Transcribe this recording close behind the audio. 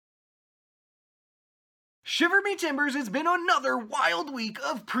Shiver me timbers, it's been another wild week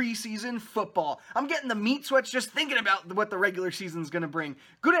of preseason football. I'm getting the meat sweats just thinking about what the regular season's going to bring.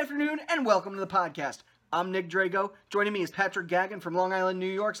 Good afternoon and welcome to the podcast. I'm Nick Drago. Joining me is Patrick Gagnon from Long Island, New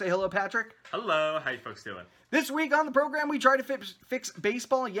York. Say hello, Patrick. Hello, how you folks doing? This week on the program, we try to fix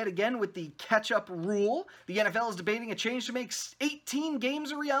baseball yet again with the catch-up rule. The NFL is debating a change to make 18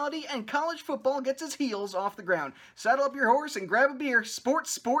 games a reality, and college football gets its heels off the ground. Saddle up your horse and grab a beer.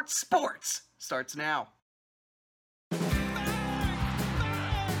 Sports starts now.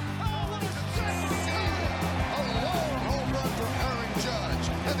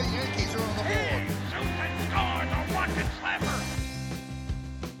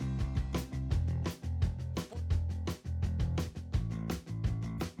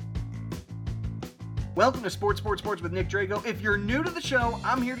 Welcome to Sports with Nick Drago. If you're new to the show,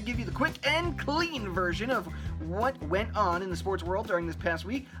 I'm here to give you the quick and clean version of what went on in the sports world during this past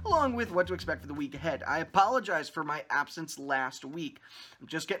week, along with what to expect for the week ahead. I apologize for my absence last week. I'm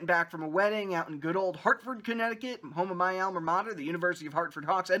just getting back from a wedding out in good old Hartford, Connecticut, home of my alma mater, the University of Hartford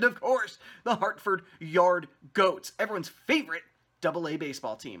Hawks, and of course, the Hartford Yard Goats, everyone's favorite AA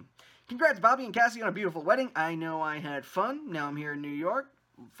baseball team. Congrats, Bobby and Cassie, on a beautiful wedding. I know I had fun. Now I'm here in New York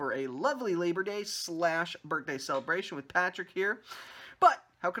for a lovely Labor Day / birthday celebration with Patrick here. But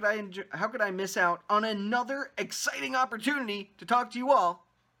how could I miss out on another exciting opportunity to talk to you all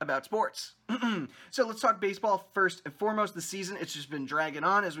about sports? So let's talk baseball first and foremost. The season, it's just been dragging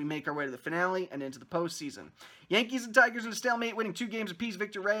on as we make our way to the finale and into the postseason. Yankees and Tigers in a stalemate, winning 2 games apiece.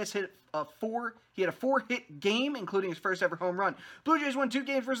 Victor Reyes had a 4-hit game, including his first ever home run. Blue Jays won 2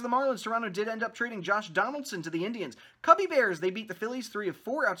 games versus the Marlins. Toronto did end up trading Josh Donaldson to the Indians. Cubby Bears, they beat the Phillies 3 of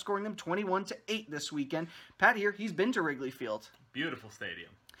 4, outscoring them 21-8 this weekend. Pat here, he's been to Wrigley Field. Beautiful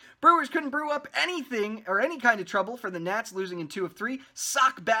stadium. Brewers couldn't brew up anything or any kind of trouble for the Nats, losing in 2 of 3.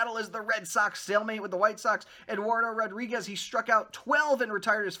 Sock battle as the Red Sox stalemate with the White Sox. Eduardo Rodriguez, he struck out 12 and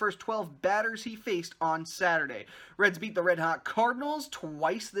retired his first 12 batters he faced on Saturday. Reds beat the Red Hot Cardinals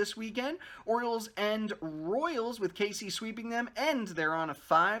twice this weekend. Orioles and Royals, with KC sweeping them, and they're on a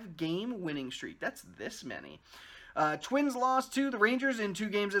 5-game winning streak. That's this many. Twins lost to the Rangers in 2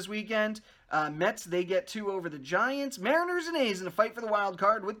 games this weekend. Mets, they get 2 over the Giants. Mariners and A's in a fight for the wild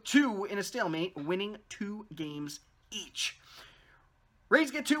card with 2 in a stalemate, winning 2 games each.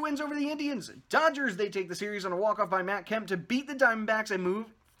 Rays get 2 wins over the Indians. Dodgers, they take the series on a walk-off by Matt Kemp to beat the Diamondbacks and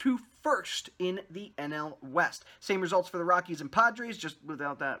move to first in the NL West. Same results for the Rockies and Padres, just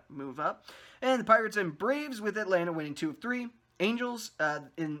without that move up. And the Pirates and Braves, with Atlanta winning 2 of 3. Angels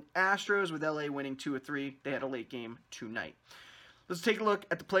in Astros, with LA winning 2 of 3. They had a late game tonight. Let's take a look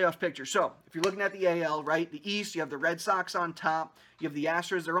at the playoff picture. So, if you're looking at the AL, right, the East, you have the Red Sox on top. You have the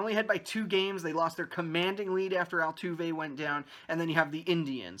Astros. They're only ahead by 2 games. They lost their commanding lead after Altuve went down. And then you have the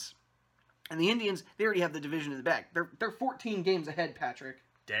Indians. And the Indians, they already have the division in the bag. They're 14 games ahead, Patrick.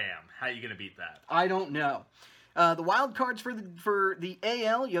 Damn, how are you going to beat that? I don't know. The wild cards for the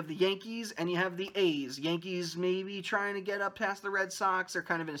AL, you have the Yankees and you have the A's. Yankees maybe trying to get up past the Red Sox. They're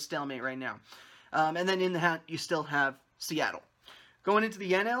kind of in a stalemate right now. And then in the hat, you still have Seattle. Going into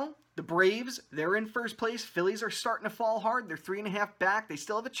the NL, the Braves, they're in first place. Phillies are starting to fall hard. They're 3.5 back. They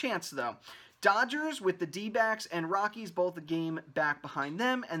still have a chance, though. Dodgers with the D-backs and Rockies both a game back behind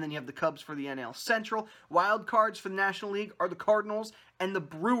them. And then you have the Cubs for the NL Central. Wild cards for the National League are the Cardinals and the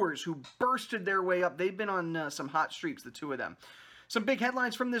Brewers, who bursted their way up. They've been on some hot streaks, the 2 of them. Some big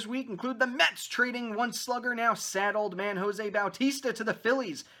headlines from this week include the Mets trading one slugger, now sad old man Jose Bautista, to the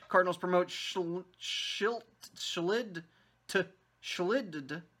Phillies. Cardinals promote Schlid to...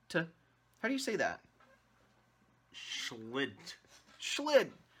 How do you say that? Schlid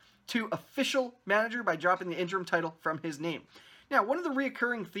to official manager by dropping the interim title from his name. Now, one of the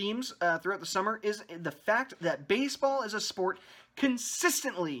recurring themes throughout the summer is the fact that baseball as a sport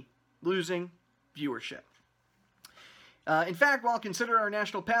consistently losing viewership. In fact, while considered our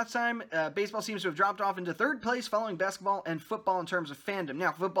national pastime, baseball seems to have dropped off into 3rd place following basketball and football in terms of fandom.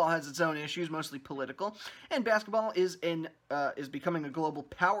 Now, football has its own issues, mostly political, and basketball is becoming a global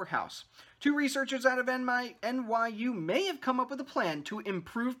powerhouse. 2 researchers out of NYU may have come up with a plan to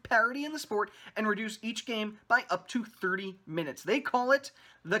improve parity in the sport and reduce each game by up to 30 minutes. They call it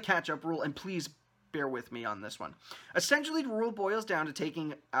the catch-up rule, and please bear with me on this one. Essentially, the rule boils down to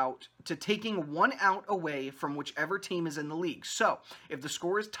taking 1 out away from whichever team is in the league. So, if the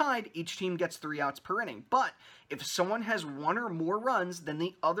score is tied, each team gets 3 outs per inning. But if someone has 1 or more runs than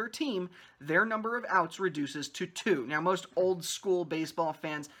the other team, their number of outs reduces to 2. Now, most old school baseball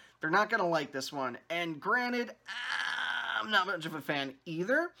fans, they're not going to like this one. And granted, I'm not much of a fan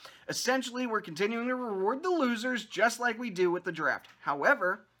either. Essentially, we're continuing to reward the losers just like we do with the draft.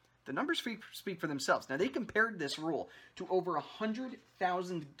 However, The numbers speak for themselves. Now, they compared this rule to over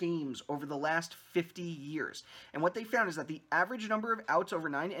 100,000 games over the last 50 years. And what they found is that the average number of outs over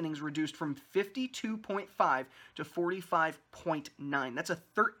 9 innings reduced from 52.5 to 45.9. That's a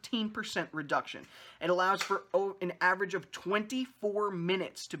 13% reduction. It allows for an average of 24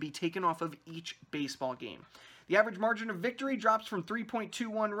 minutes to be taken off of each baseball game. The average margin of victory drops from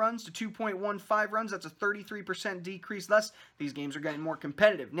 3.21 runs to 2.15 runs. That's a 33% decrease. Thus, these games are getting more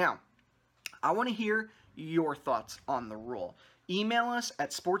competitive. Now, I want to hear your thoughts on the rule. Email us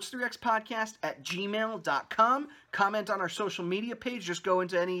at sports3xpodcast@gmail.com. Comment on our social media page. Just go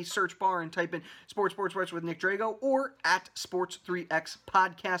into any search bar and type in Sports with Nick Drago or at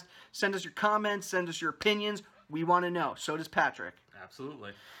Sports3xpodcast. Send us your comments. Send us your opinions. We want to know. So does Patrick.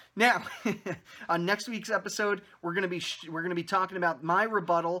 Absolutely. Now, on next week's episode, we're going to be talking about my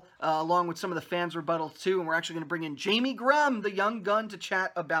rebuttal along with some of the fans' rebuttal too, and we're actually going to bring in Jamie Grum, the young gun, to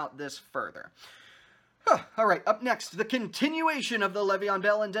chat about this further. All right, up next, the continuation of the Le'Veon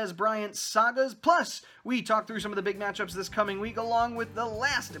Bell and Dez Bryant sagas. Plus, we talk through some of the big matchups this coming week, along with the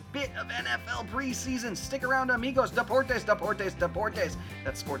last bit of NFL preseason. Stick around, amigos. Deportes.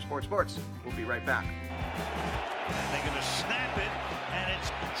 That's Sports. We'll be right back. They're going to snap it, and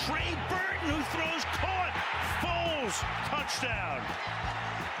it's Trey Burton who throws caught. Foles, touchdown.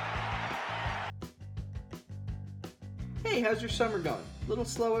 Hey, how's your summer going? A little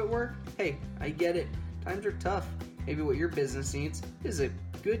slow at work? Hey, I get it. Times are tough. Maybe what your business needs is a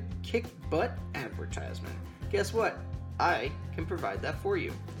good kick-butt advertisement. Guess what? I can provide that for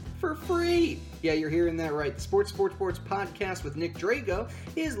you. For free! Yeah, you're hearing that right. The Sports Podcast with Nick Drago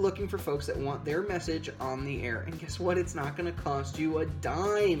is looking for folks that want their message on the air. And guess what? It's not going to cost you a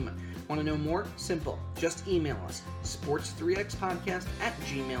dime. Want to know more? Simple. Just email us.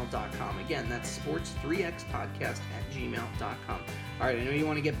 sports3xpodcast@gmail.com. Again, that's sports3xpodcast@gmail.com. All right, I know you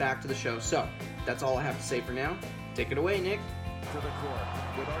want to get back to the show, so that's all I have to say for now. Take it away, Nick. To the court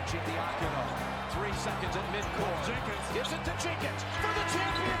with Arcidiacono. 3 seconds at midcourt. Jenkins Gives it to Jenkins for the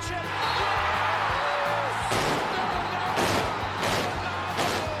championship.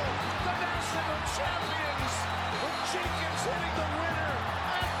 The national champions with Jenkins hitting the winner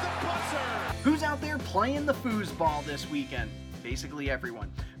at the buzzer. Who's out there playing the foosball this weekend? Basically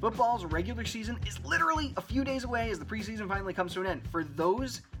everyone. Football's regular season is literally a few days away as the preseason finally comes to an end. For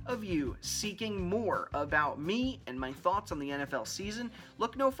those of you seeking more about me and my thoughts on the NFL season,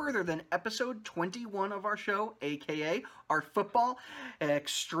 look no further than episode 21 of our show, aka our football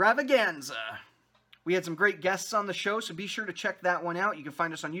extravaganza. We had some great guests on the show, so be sure to check that one out. You can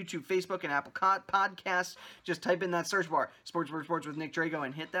find us on YouTube, Facebook, and Apple Podcasts. Just type in that search bar, Sports with Nick Drago,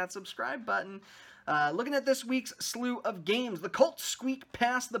 and hit that subscribe button. Looking at this week's slew of games, the Colts squeak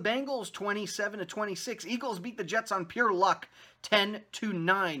past the Bengals 27-26. Eagles beat the Jets on pure luck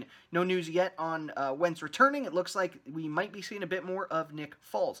 10-9. No news yet on Wentz returning. It looks like we might be seeing a bit more of Nick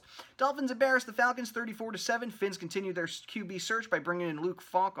Foles. Dolphins embarrassed the Falcons 34-7. Finns continued their QB search by bringing in Luke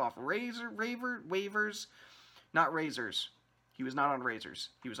Falk off waivers. Not razors. He was not on razors.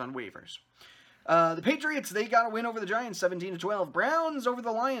 He was on waivers. The Patriots, they got a win over the Giants 17-12. Browns over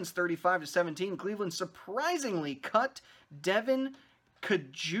the Lions 35-17. Cleveland surprisingly cut Devin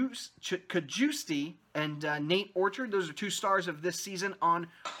Kajewski and Nate Orchard. Those are 2 stars of this season on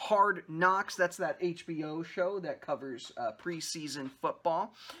Hard Knocks. That's that HBO show that covers preseason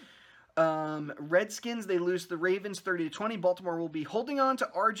football. Redskins, they lose to the Ravens 30-20. Baltimore will be holding on to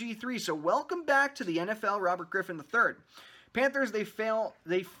RG3. So welcome back to the NFL, Robert Griffin III. Panthers, they fall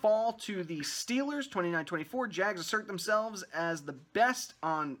to the Steelers, 29-24. Jags assert themselves as the best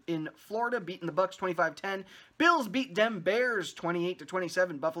in Florida, beating the Bucs 25-10. Bills beat them Bears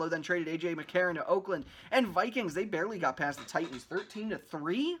 28-27. Buffalo then traded A.J. McCarron to Oakland. And Vikings, they barely got past the Titans,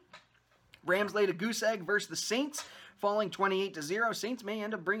 13-3. Rams laid a goose egg versus the Saints, falling 28-0. Saints may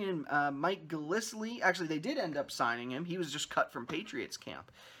end up bringing in Mike Gillislee. Actually, they did end up signing him. He was just cut from Patriots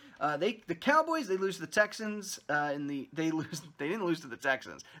camp. The Cowboys, they lose to the Texans. They didn't lose to the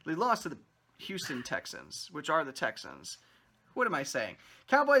Texans. They lost to the Houston Texans, which are the Texans. What am I saying?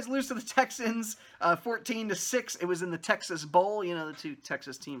 Cowboys lose to the Texans 14-6. It was in the Texas Bowl. You know, the 2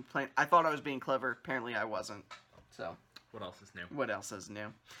 Texas teams playing. I thought I was being clever. Apparently I wasn't. So What else is new? what else is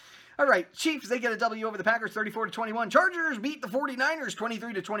new? All right, Chiefs, they get a W over the Packers 34-21. Chargers beat the 49ers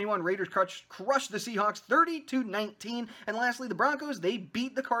 23-21. Raiders crushed the Seahawks 30-19. And lastly, the Broncos, they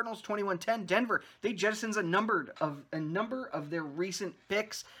beat the Cardinals 21-10. Denver, they jettisons a number of their recent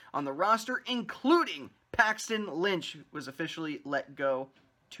picks on the roster, including Paxton Lynch, who was officially let go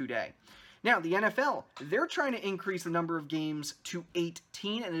today. Now, the NFL, they're trying to increase the number of games to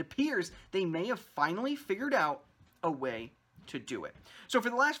 18, and it appears they may have finally figured out a way to do it. So for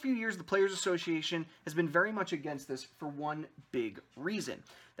the last few years, the Players Association has been very much against this for one big reason.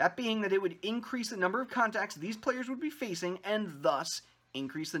 That being that it would increase the number of contacts these players would be facing and thus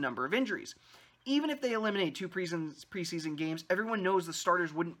increase the number of injuries. Even if they eliminate 2 preseason games, everyone knows the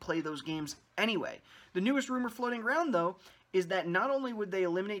starters wouldn't play those games anyway. The newest rumor floating around, though, is that not only would they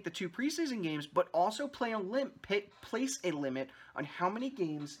eliminate the 2 preseason games, but also place a limit on how many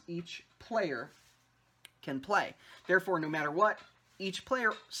games each player can play. Therefore, no matter what, each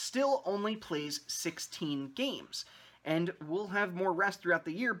player still only plays 16 games. And we'll have more rest throughout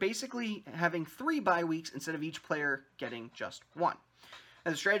the year, basically having 3 bye weeks instead of each player getting just 1. Now,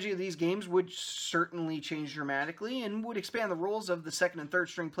 the strategy of these games would certainly change dramatically and would expand the roles of the second and third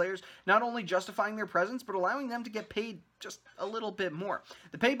string players, not only justifying their presence, but allowing them to get paid just a little bit more.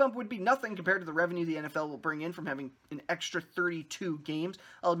 The pay bump would be nothing compared to the revenue the NFL will bring in from having an extra 32 games.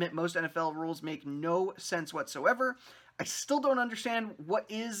 I'll admit most NFL rules make no sense whatsoever. I still don't understand what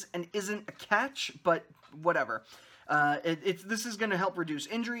is and isn't a catch, but whatever. This is going to help reduce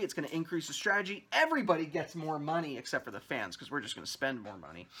injury. It's going to increase the strategy. Everybody gets more money except for the fans because we're just going to spend more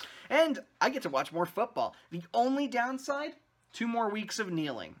money. And I get to watch more football. The only downside, 2 more weeks of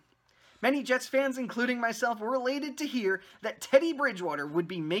kneeling. Many Jets fans, including myself, were elated to hear that Teddy Bridgewater would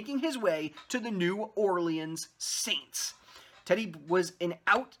be making his way to the New Orleans Saints. Teddy was an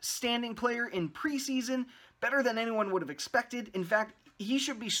outstanding player in preseason, better than anyone would have expected. In fact, he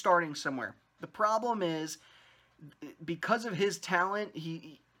should be starting somewhere. The problem is, because of his talent,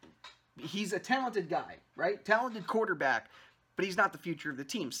 he's a talented guy, right? Talented quarterback, but he's not the future of the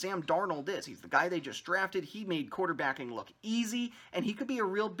team. Sam Darnold is. He's the guy they just drafted. He made quarterbacking look easy, and he could be a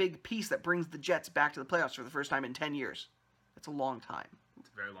real big piece that brings the Jets back to the playoffs for the first time in 10 years. That's a long time. It's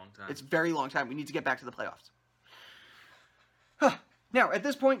a very long time. It's a very long time. We need to get back to the playoffs. Now, at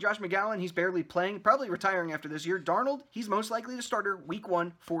this point, Josh McGowan, he's barely playing, probably retiring after this year. Darnold, he's most likely the starter week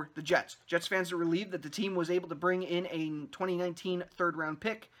 1 for the Jets. Jets fans are relieved that the team was able to bring in a 2019 third-round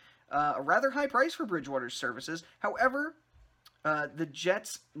pick, a rather high price for Bridgewater's services. However, the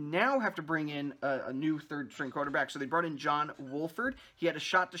Jets now have to bring in a new third-string quarterback, so they brought in John Wolford. He had a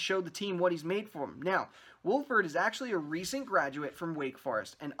shot to show the team what he's made for him. Now, Wolford is actually a recent graduate from Wake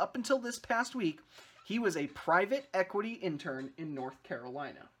Forest, and up until this past week, he was a private equity intern in North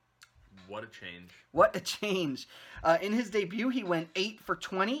Carolina. What a change. What a change. In his debut, he went 8 for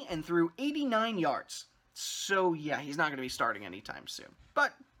 20 and threw 89 yards. So, yeah, he's not going to be starting anytime soon.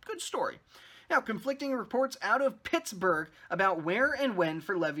 But, good story. Now, conflicting reports out of Pittsburgh about where and when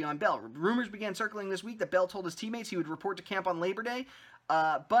for Le'Veon Bell. Rumors began circling this week that Bell told his teammates he would report to camp on Labor Day,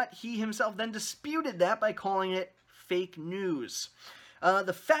 but he himself then disputed that by calling it fake news.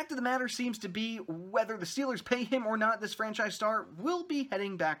 The fact of the matter seems to be whether the Steelers pay him or not, this franchise star will be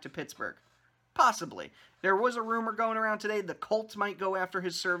heading back to Pittsburgh. Possibly. There was a rumor going around today the Colts might go after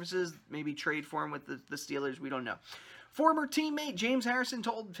his services, maybe trade for him with the Steelers, we don't know. Former teammate James Harrison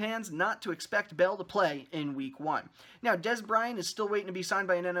told fans not to expect Bell to play in Week 1. Now, Des Bryant is still waiting to be signed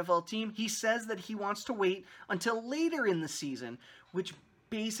by an NFL team. He says that he wants to wait until later in the season, which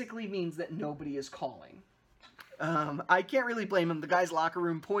basically means that nobody is calling. I can't really blame him. The guy's locker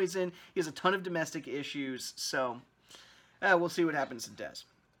room poison. He has a ton of domestic issues, so we'll see what happens to Dez.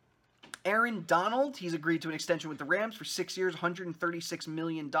 Aaron Donald, he's agreed to an extension with the Rams for 6 years, $136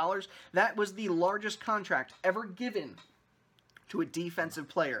 million. That was the largest contract ever given to a defensive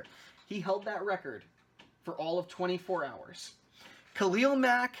player. He held that record for all of 24 hours. Khalil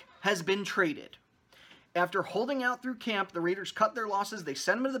Mack has been traded. After holding out through camp, the Raiders cut their losses, they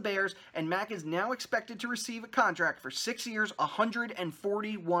sent him to the Bears, and Mack is now expected to receive a contract for 6 years,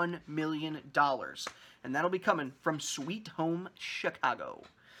 $141 million. And that'll be coming from Sweet Home Chicago.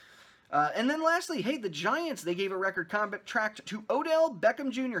 And then lastly, the Giants, they gave a record contract to Odell Beckham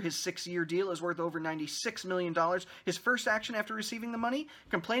Jr. His 6-year deal is worth over $96 million. His first action after receiving the money,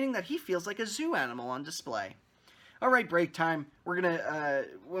 complaining that he feels like a zoo animal on display. All right, break time. We're going to,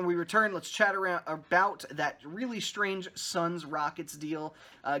 when we return, let's chat about that really strange Suns-Rockets deal,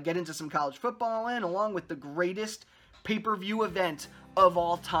 get into some college football, and along with the greatest pay-per-view event of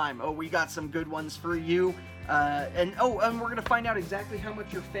all time. We got some good ones for you. And we're going to find out exactly how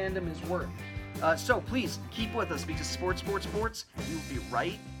much your fandom is worth. So please, keep with us, because sports, we will be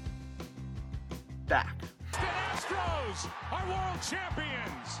right back. The Astros are world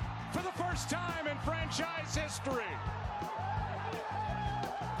champions for the first time in franchise history.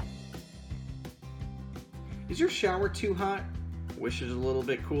 Is your shower too hot? Wish it was a little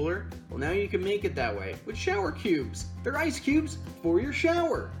bit cooler? Well, now you can make it that way with shower cubes. They're ice cubes for your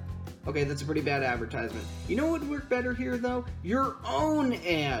shower. Okay, that's a pretty bad advertisement. You know what would work better here, though? Your own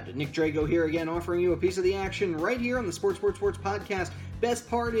ad. Nick Drago here again, offering you a piece of the action right here on the Sports podcast. Best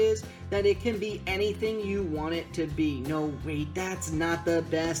part is that it can be anything you want it to be. No, wait, that's not the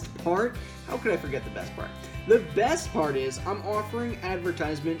best part. How could I forget the best part? The best part is I'm offering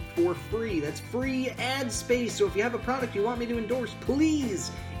advertisement for free. That's free ad space. So if you have a product you want me to endorse,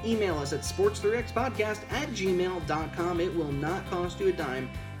 please email us at sports3xpodcast@gmail.com. It will not cost you a dime.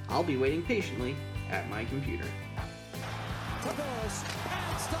 I'll be waiting patiently at my computer. Tavares,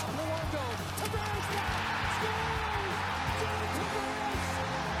 and stop Luongo. Tavares, score! Tavares,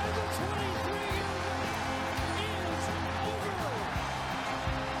 and the 23-year is over.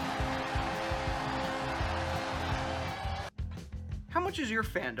 How much is your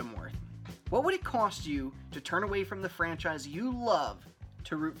fandom worth? What would it cost you to turn away from the franchise you love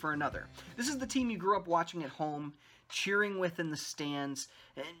to root for another? This is the team you grew up watching at home, cheering with in the stands,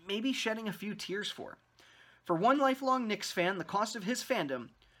 and maybe shedding a few tears for. For one lifelong Knicks fan, the cost of his fandom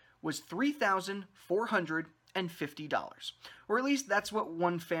was $3,450, or at least that's what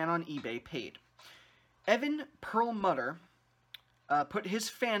one fan on eBay paid. Evan Perlmutter put his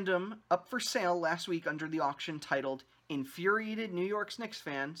fandom up for sale last week under the auction titled "Infuriated New York Knicks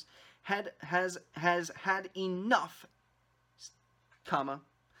fans has had enough,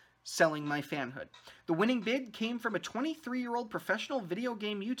 selling my fanhood." The winning bid came from a 23-year-old professional video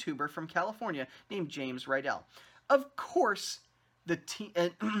game YouTuber from California named James Rydell. Of course,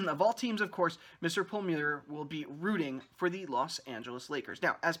 of all teams, of course, Mr. Perlmutter will be rooting for the Los Angeles Lakers.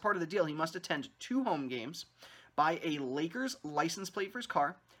 Now, as part of the deal, he must attend 2 home games, buy a Lakers license plate for his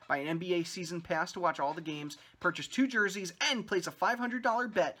car, buy an NBA season pass to watch all the games, purchase 2 jerseys, and place a $500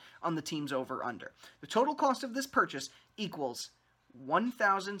 bet on the team's over-under. The total cost of this purchase equals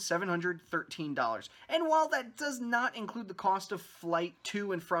 $1,713. And while that does not include the cost of flight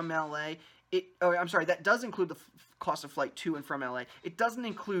to and from LA, that does include the cost of flight to and from LA. It doesn't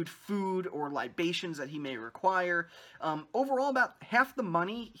include food or libations that he may require. Overall, about half the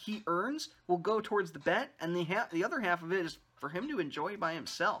money he earns will go towards the bet, and the other half of it is for him to enjoy by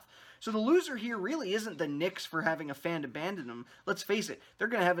himself. So the loser here really isn't the Knicks for having a fan abandon them. Let's face it, they're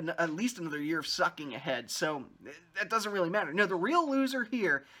going to have at least another year of sucking ahead, so that doesn't really matter. No, the real loser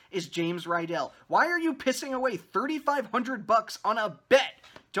here is James Rydell. Why are you pissing away $3,500 on a bet?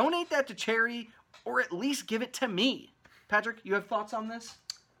 Donate that to charity, or at least give it to me. Patrick, you have thoughts on this?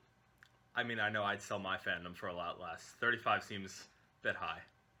 I mean, I know I'd sell my fandom for a lot less. 35 seems a bit high.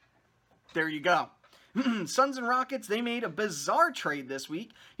 There you go. Suns and Rockets, they made a bizarre trade this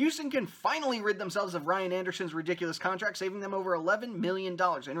week. Houston can finally rid themselves of Ryan Anderson's ridiculous contract, saving them over $11 million.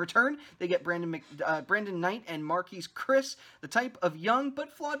 In return, they get Brandon Knight and Marquise Chris, the type of young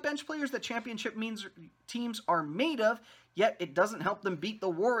but flawed bench players that championship teams are made of, yet it doesn't help them beat the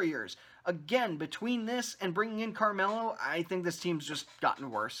Warriors. Again, between this and bringing in Carmelo, I think this team's just gotten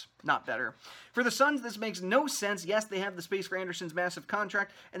worse, not better. For the Suns, this makes no sense. Yes, they have the space for Anderson's massive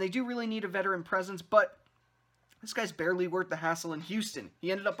contract, and they do really need a veteran presence, but this guy's barely worth the hassle in Houston.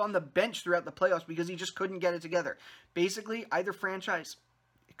 He ended up on the bench throughout the playoffs because he just couldn't get it together. Basically, either franchise,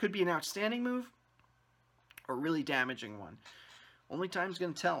 it could be an outstanding move or a really damaging one. Only time's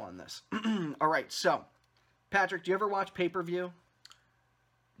going to tell on this. All right, so, Patrick, do you ever watch pay-per-view?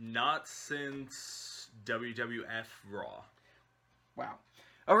 Not since WWF Raw. Wow.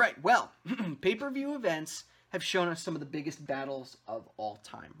 All right, well, pay-per-view events have shown us some of the biggest battles of all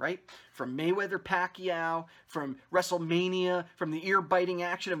time, right? From Mayweather-Pacquiao, from WrestleMania, from the ear-biting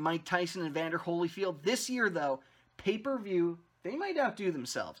action of Mike Tyson and Evander Holyfield. This year, though, pay-per-view, they might outdo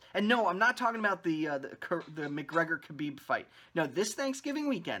themselves. And no, I'm not talking about the McGregor-Khabib fight. No, this Thanksgiving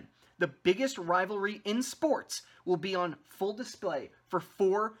weekend, the biggest rivalry in sports will be on full display for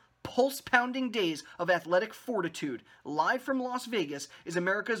 4 pulse-pounding days of athletic fortitude. Live from Las Vegas is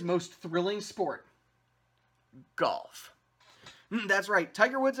America's most thrilling sport, golf. That's right,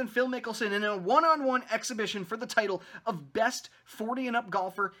 Tiger Woods and Phil Mickelson in a one-on-one exhibition for the title of best 40 and up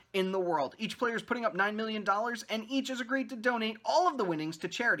golfer in the world. Each player is putting up $9 million, and each has agreed to donate all of the winnings to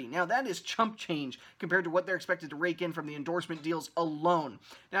charity. Now, that is chump change compared to what they're expected to rake in from the endorsement deals alone.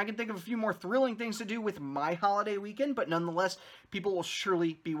 Now, I can think of a few more thrilling things to do with my holiday weekend, but nonetheless, people will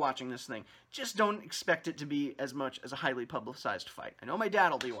surely be watching this thing. Just don't expect it to be as much as a highly publicized fight. I know my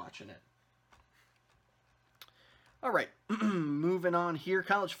dad will be watching it. All right, moving on here.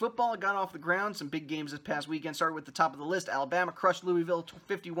 College football got off the ground. Some big games this past weekend. Started with the top of the list. Alabama crushed Louisville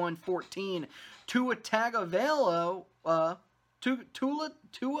 51-14. Tua Tagovailoa.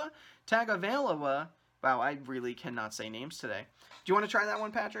 Wow, I really cannot say names today. Do you want to try that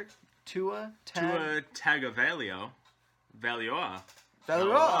one, Patrick? Tua Tagovailoa.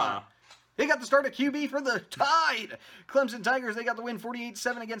 Valioa. They got the start at QB for the Tide. Clemson Tigers, they got the win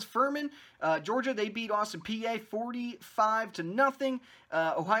 48-7 against Furman. Georgia, they beat Austin PA 45-0.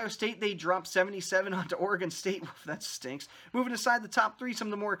 Ohio State, they dropped 77 onto Oregon State. That stinks. Moving aside the top three, some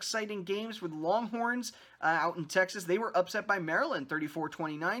of the more exciting games with Longhorns out in Texas. They were upset by Maryland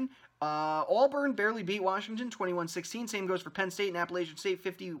 34-29. Auburn barely beat Washington 21-16. Same goes for Penn State and Appalachian State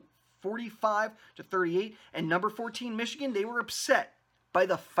 45-38. And number 14 Michigan, they were upset by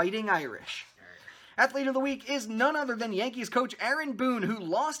the Fighting Irish. Athlete of the Week is none other than Yankees coach Aaron Boone, who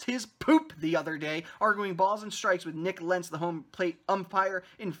lost his poop the other day, arguing balls and strikes with Nick Lentz, the home plate umpire,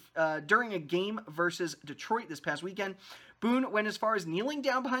 during a game versus Detroit this past weekend. Boone went as far as kneeling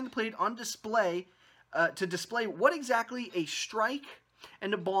down behind the plate on display to display what exactly a strike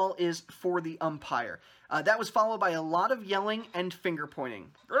and a ball is for the umpire. That was followed by a lot of yelling and finger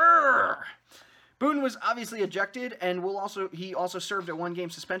pointing. Urgh! Boone was obviously ejected, and he also served a one-game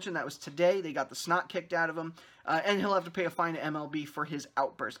suspension. That was today. They got the snot kicked out of him, and he'll have to pay a fine to MLB for his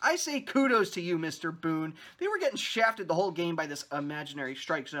outburst. I say kudos to you, Mr. Boone. They were getting shafted the whole game by this imaginary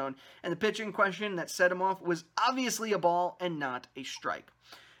strike zone, and the pitch in question that set him off was obviously a ball and not a strike.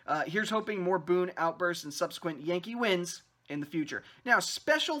 Here's hoping more Boone outbursts and subsequent Yankee wins in the future. Now,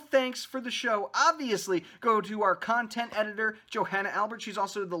 special thanks for the show obviously go to our content editor, Johanna Albert. She's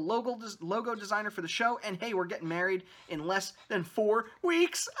also the logo designer for the show, and hey, we're getting married in less than 4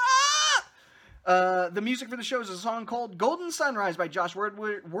 weeks. The music for the show is a song called Golden Sunrise by Josh Word.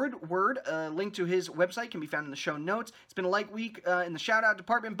 Link to his website can be found in the show notes. It's been a light week in the shout-out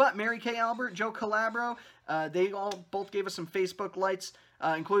department, but Mary Kay Albert, Joe Calabro, they all both gave us some Facebook lights,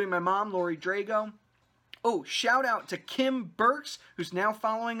 including my mom, Lori Drago. Oh, shout out to Kim Burks, who's now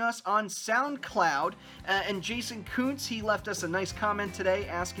following us on SoundCloud, and Jason Kuntz. He left us a nice comment today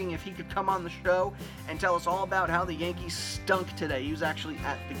asking if he could come on the show and tell us all about how the Yankees stunk today. He was actually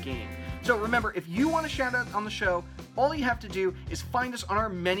at the game. So remember, if you want to shout out on the show, all you have to do is find us on our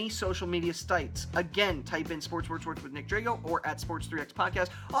many social media sites. Again, type in Sports with Nick Drago or at Sports3X Podcast.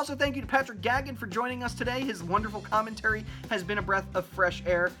 Also, thank you to Patrick Gagnon for joining us today. His wonderful commentary has been a breath of fresh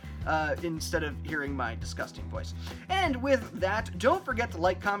air instead of hearing my disgusting voice. And with that, don't forget to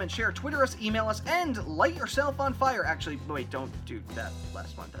like, comment, share, Twitter us, email us, and light yourself on fire. Actually, wait, don't do that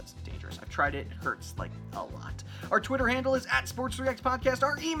last one. That's dangerous. I've tried it. It hurts like a lot. Our Twitter handle is at Sports3X Podcast.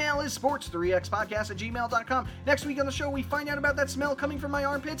 Our email is sports3xpodcast@gmail.com. Next week on the show, we find out about that smell coming from my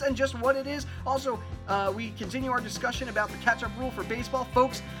armpits and just what it is. Also, we continue our discussion about the catch-up rule for baseball.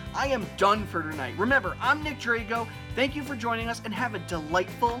 Folks, I am done for tonight. Remember, I'm Nick Drago. Thank you for joining us, and have a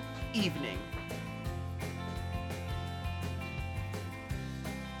delightful evening.